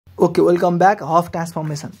Okay welcome back हफ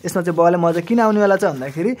transformation. यसमा चाहिँ बले मजा किन आउनेवाला छ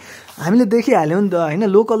भन्दाखेरि हामीले देखिहाल्यौँ नि त हैन,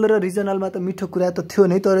 लोकल र रिजनलमा त मिठो कुरा त थियो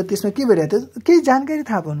नै, तर त्यसमा के भइरहेको थियो केही जानकारी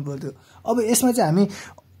थाहा पाउनु पर्थ्यो। अब यसमा चाहिँ हामी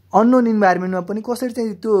अननोन इन्भाइरोमेन्टमा पनि कसरी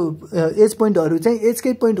चाहिँ त्यो एज पोइन्टहरू चाहिँ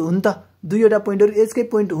एजकै पोइन्ट हुन् त, दुईवटा पोइन्टहरू एजकै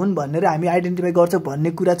पोइन्ट हुन् भनेर हामी आइडेन्टिफाई गर्छौँ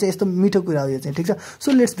भन्ने कुरा चाहिँ यस्तो मिठो कुरा हो यो चाहिँ, ठिक छ।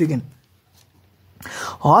 So let's begin.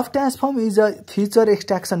 Hough transform is a feature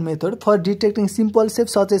extraction method for detecting simple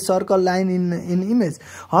shapes such as circle, line in image.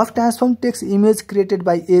 Hough transform takes image created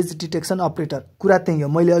by edge detection operator. कुरा त्यही हो,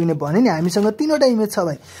 मैले अघि नै भने नि हामीसँग तीनवटा इमेज छ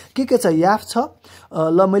भाइ। के छ, याफ छ,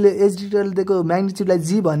 ल मैले एज डिटेक्टरले दिएको म्याग्निट्युडलाई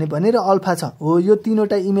जी भने र अल्फा छ। हो, यो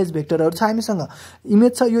तीनवटा इमेज भेक्टरहरू छ हामीसँग।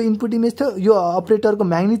 इमेज छ, यो इनपुट इमेज थियो, यो अपरेटरको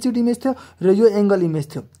म्याग्निट्युड इमेज थियो र यो एंगल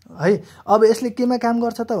इमेज थियो है। अब यसले केमा काम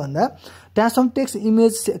गर्छ त भन्दा transform text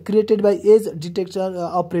image created by as detector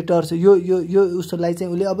operators, यो उसलाई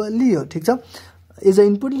चाहिँ उसले अब लियो, ठिक छ, as a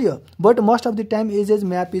input Leo. But most of the time as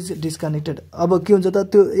map is disconnected. अब के हुन्छ त,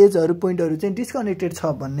 त्यो एजहरू पोइन्टहरू चाहिँ डिस्कनेक्टेड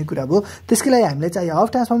छ भन्ने कुरा हो। त्यसकै लागि हामीलाई चाहियो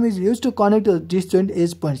हफ transform is use to connect disjoint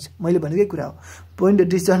as points. मैले भनेकै कुरा हो, पोइन्ट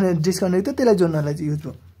डिस्कनेक्ट त त्यसलाई जोड्नलाई चाहिँ युज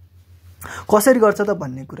भयो। कसरी गर्छ त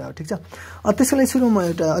भन्ने कुरा हो, ठिक छ। त्यसको लागि सुरु म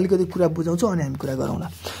एउटा अलिकति कुरा बुझाउँछु अनि हामी कुरा गरौँला।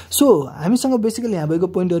 सो हामीसँग बेसिकली यहाँ भएको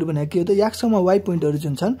पोइन्टहरू भनेको के हो त, एक्समा वाइ पोइन्टहरू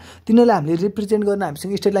जुन छन् तिनीहरूलाई हामीले रिप्रेजेन्ट गर्न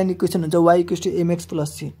हामीसँग स्ट्रेट लाइन इक्वेसन हुन्छ why equals to MX plus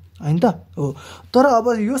C, हैन त हो। तर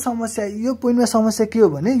अब यो समस्या, यो पोइन्टमा समस्या के हो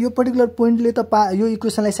भने यो पर्टिकुलर पोइन्टले त यो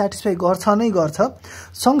इक्वेसनलाई सेटिस्फाई गर्छ नै गर्छ,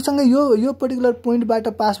 सँगसँगै यो पर्टिकुलर पोइन्टबाट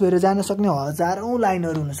पास भएर जान सक्ने हजारौँ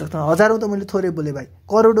लाइनहरू हुनसक्छ। हजारौँ त मैले थोरै बोलेँ भाइ,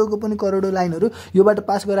 करोडौँको पनि करोडौँ लाइनहरू योबाट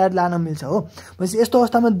पास गराएर लान मिल्छ हो। भनेपछि यस्तो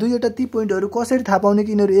अवस्थामा दुईवटा ती पोइन्टहरू कसरी थाहा पाउने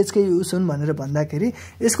कि यिनीहरू एजकै उस हुन् भनेर भन्दाखेरि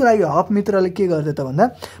यसको लागि हफ मित्रले के गर्दै त भन्दा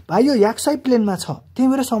भाइ यो एक्सवाई प्लेनमा छ, त्यही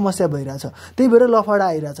भएर समस्या भइरहेछ, त्यही भएर लफडा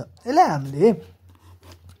आइरहेछ। यसलाई हामीले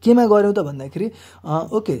केमा गऱ्यौँ त भन्दाखेरि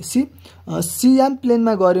ओके सिएम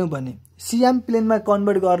प्लेनमा गऱ्यौँ भने, सिएम प्लेनमा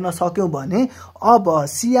कन्भर्ट गर्न सक्यौँ भने अब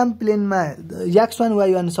सिएम प्लेनमा x1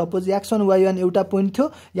 y1 suppose x1 y1 एउटा पोइन्ट थियो,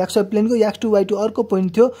 x1 प्लेनको x2 y2 अर्को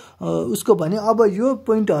पोइन्ट थियो उसको भने अब यो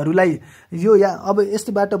पोइन्टहरूलाई यो अब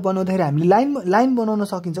यस्तोबाट बनाउँदाखेरि हामीले लाइन बनाउन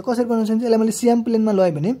सकिन्छ। कसरी बनाउन सकिन्छ, यसलाई मैले सिएम प्लेनमा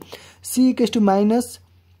लगाएँ भने c इक्वल्स टु माइनस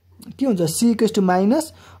के हुन्छ, c equals to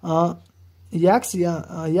minus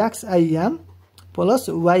xim plus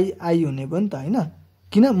वाइआई हुने भयो नि त, होइन,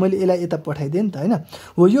 किन मैले यसलाई यता पठाइदिएँ नि त, होइन,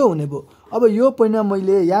 हो यो हुने भयो। अब यो पोइन्टमा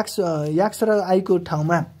मैले याक्स र आईको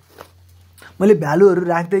ठाउँमा मैले भ्यालुहरू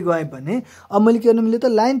राख्दै गएँ भने अब मैले के गर्नु मिल्यो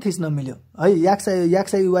त, लाइन थिच्न मिल्यो है,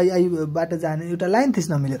 याक्स आई वाइआईबाट जाने एउटा लाइन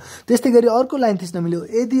थिच्न मिल्यो। त्यस्तै गरी अर्को लाइन थिच्न मिल्यो।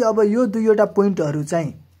 यदि अब यो दुईवटा पोइन्टहरू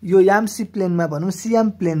चाहिँ यो यामसी प्लेनमा भनौँ सिएम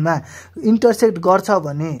प्लेनमा इन्टरसेक्ट गर्छ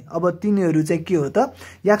भने अब तिनीहरू चाहिँ के हो त,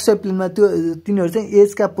 एक्सवाई प्लेनमा त्यो तिनीहरू चाहिँ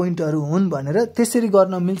एजका पोइन्टहरू हुन् भनेर त्यसरी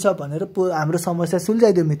गर्न मिल्छ भनेर हाम्रो समस्या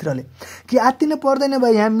सुल्झाइदियो मित्रले। कि आत्तिन पर्दैन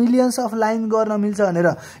भाइ, यहाँ मिलियन्स अफ लाइन गर्न मिल्छ भनेर।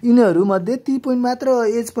 यिनीहरूमध्ये ती पोइन्ट मात्र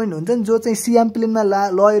एज पोइन्ट हुन्छन् जो चाहिँ सिएम प्लेनमा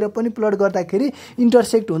लगेर पनि प्लट गर्दाखेरि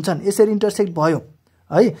इन्टरसेक्ट हुन्छन्। यसरी इन्टरसेक्ट भयो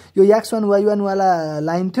है। यो x1 y1 वाला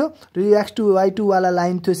लाइन थियो र यो x2 y2 वाला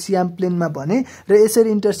लाइन थियो सिएम प्लेनमा भने, र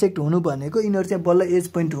यसरी इन्टरसेक्ट हुनु भनेको यिनीहरू चाहिँ बल्ल एज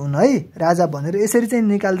पोइन्ट हुन् है राजा भनेर यसरी चाहिँ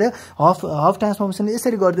निकाल्दै हफ ट्रान्सफर्मेसनले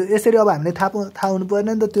यसरी गरिदियो। यसरी अब हामीले थाहा हुनु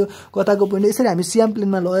पर्दैन नि त त्यो कताको पोइन्ट, यसरी हामी सिएम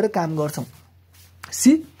प्लेनमा लगेर काम गर्छौँ।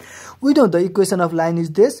 C we know the equation of line is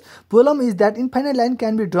this. Problem is that infinite line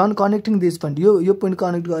can be drawn connecting this point. यो पोइन्ट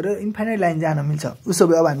कनेक्ट गरेर इन्फाइनाइट लाइन जान मिल्छ। उसो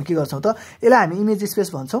भए अब हामी के गर्छौँ त, यसलाई हामी इमेज स्पेस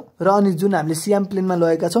भन्छौँ र अनि जुन हामीले सिएम प्लेनमा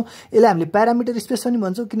लगेका छौँ यसलाई हामीले प्यारामिटर स्पेस पनि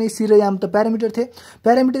भन्छौँ, किनकि सी र याम त प्यारामिटर थिए,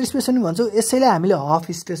 प्यारामिटर स्पेस पनि भन्छौँ। यसैलाई हामीले हफ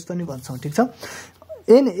स्पेस पनि भन्छौँ, ठिक छ।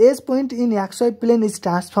 An as point in XY plain is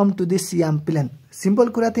transform to this CM plain. Simple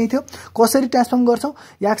कुरा त्यही थियो। कसरी ट्रान्सफर्म गर्छौँ,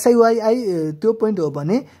 एक्सआई वाइआई त्यो पोइन्ट हो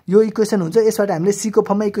भने यो इक्वेसन हुन्छ, यसबाट हामीले सी को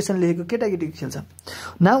फर्ममा इक्वेसन लेखेको केटाकेटी खेल्छ।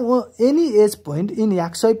 Now any as point in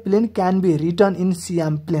XY plain can be return in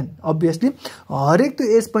CM plain. Obviously हरेक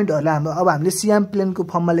त्यो एज पोइन्टहरूलाई अब हामीले सिएम प्लेनको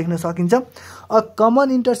फर्ममा लेख्न सकिन्छ। A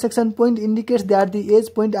common intersection point indicates that the age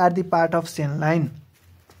point are the part of same line.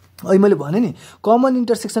 अहिले मैले भने नि कमन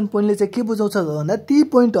इन्टरसेक्सन पोइन्टले चाहिँ के बुझाउँछ भन्दा ती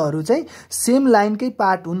पोइन्टहरू चाहिँ सेम लाइनकै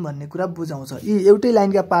पार्ट हुन् भन्ने कुरा बुझाउँछ, यी एउटै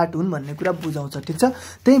लाइनका पार्ट हुन् भन्ने कुरा बुझाउँछ, ठिक छ।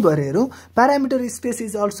 त्यही भएर हेरौँ, parameter space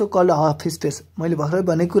is also called हफ space. मैले भर्खरै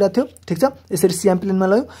भनेको कुरा थियो, ठिक छ। यसरी सिएम प्लेनमा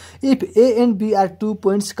लग्यो। If A and be are to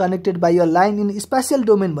points connected by a line in special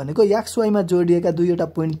domain भनेको एक्स वाईमा जोडिएका दुईवटा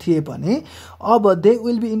पोइन्ट थिए भने अब they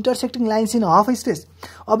will be intersecting lines in हफ space.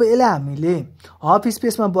 अब यसलाई हामीले हफ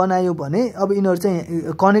स्पेसमा बनायौँ भने अब यिनीहरू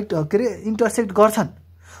चाहिँ कनेक्ट के अरे इन्टरसेक्ट गर्छन्।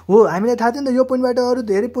 हो, हामीलाई थाहा थियो नि त यो पोइन्टबाट अरू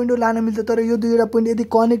धेरै पोइन्टहरू लान मिल्छ, तर यो दुईवटा पोइन्ट यदि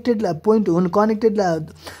कनेक्टेड पोइन्ट हुन्, कनेक्टेड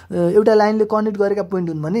एउटा लाइनले कनेक्ट गरेका पोइन्ट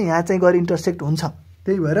हुन् भने यहाँ चाहिँ गएर इन्टरसेक्ट हुन्छ।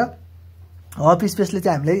 त्यही भएर हफ स्पेसले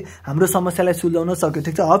चाहिँ हामीले हाम्रो समस्यालाई सुल्झाउन सक्यो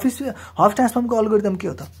ठिक छ। हफ ट्रान्सफर्मको अल्गोरिदम के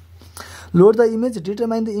हो त? Load the image,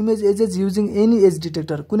 determine the image ages using any as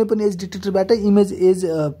detector. कुनै पनि एज डिटेक्टरबाट इमेज एज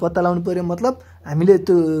पत्ता लगाउनु पर्यो, मतलब हामीले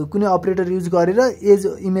त्यो कुनै अपरेटर युज गरेर एज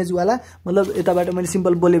इमेजवाला, मतलब यताबाट मैले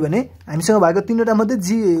सिम्पल बोलेँ भने हामीसँग भएको 3वटा मध्ये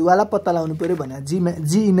जी वाला पत्ता लगाउनु पर्यो भने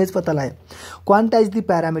जी इमेज पत्ता लाग्यो। Quantise the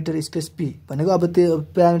parameter space P भनेको अब त्यो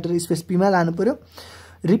प्यारामिटर स्पेस पीमा लानु पर्यो।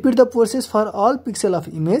 Repeat the process for all pixel of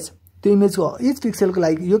image, त्यो इमेजको इच पिक्सेलको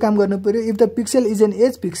लागि यो काम गर्नु पर्यो। If the pixel is an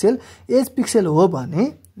as pixel हो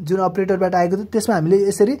भने जुन अपरेटरबाट आएको थियो त्यसमा हामीले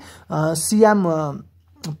यसरी सियाम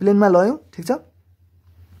प्लेनमा लयौँ ठिक छ।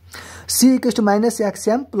 C equals to minus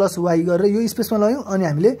एक्सयाम plus Y गरेर यो स्पेसमा लयौँ अनि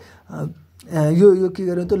हामीले यो के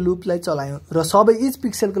गर्यौँ त लुपलाई चलायौँ र सबै इच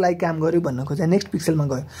पिक्सेलको लागि काम गर्यो भन्न खोजे। नेक्स्ट पिक्सेलमा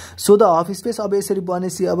गयो। सो द हफ स्पेस, अब यसरी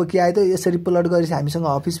बनेपछि अब के आयो त यसरी प्लट गरेपछि हामीसँग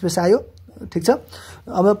हफ स्पेस आयो ठिक छ।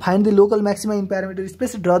 अब find the local maxima in parameter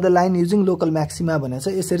space, draw the line using local maxima भनेर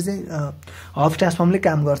चाहिँ यसरी चाहिँ हफ ट्रान्सफर्मले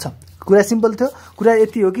काम गर्छ। कुरा सिम्पल थियो। कुरा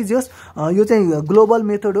यति हो कि जस यो चाहिँ ग्लोबल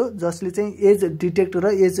मेथड हो जसले चाहिँ एज डिटेक्ट र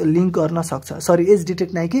एज लिङ्क गर्न सक्छ। सरी, एज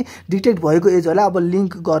डिटेक्ट नै कि डिटेक्ट भएको एजहरूलाई अब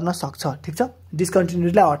लिङ्क गर्न सक्छ ठिक छ।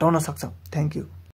 डिस्कन्टिन्युटीलाई हटाउन सक्छ। Thank you.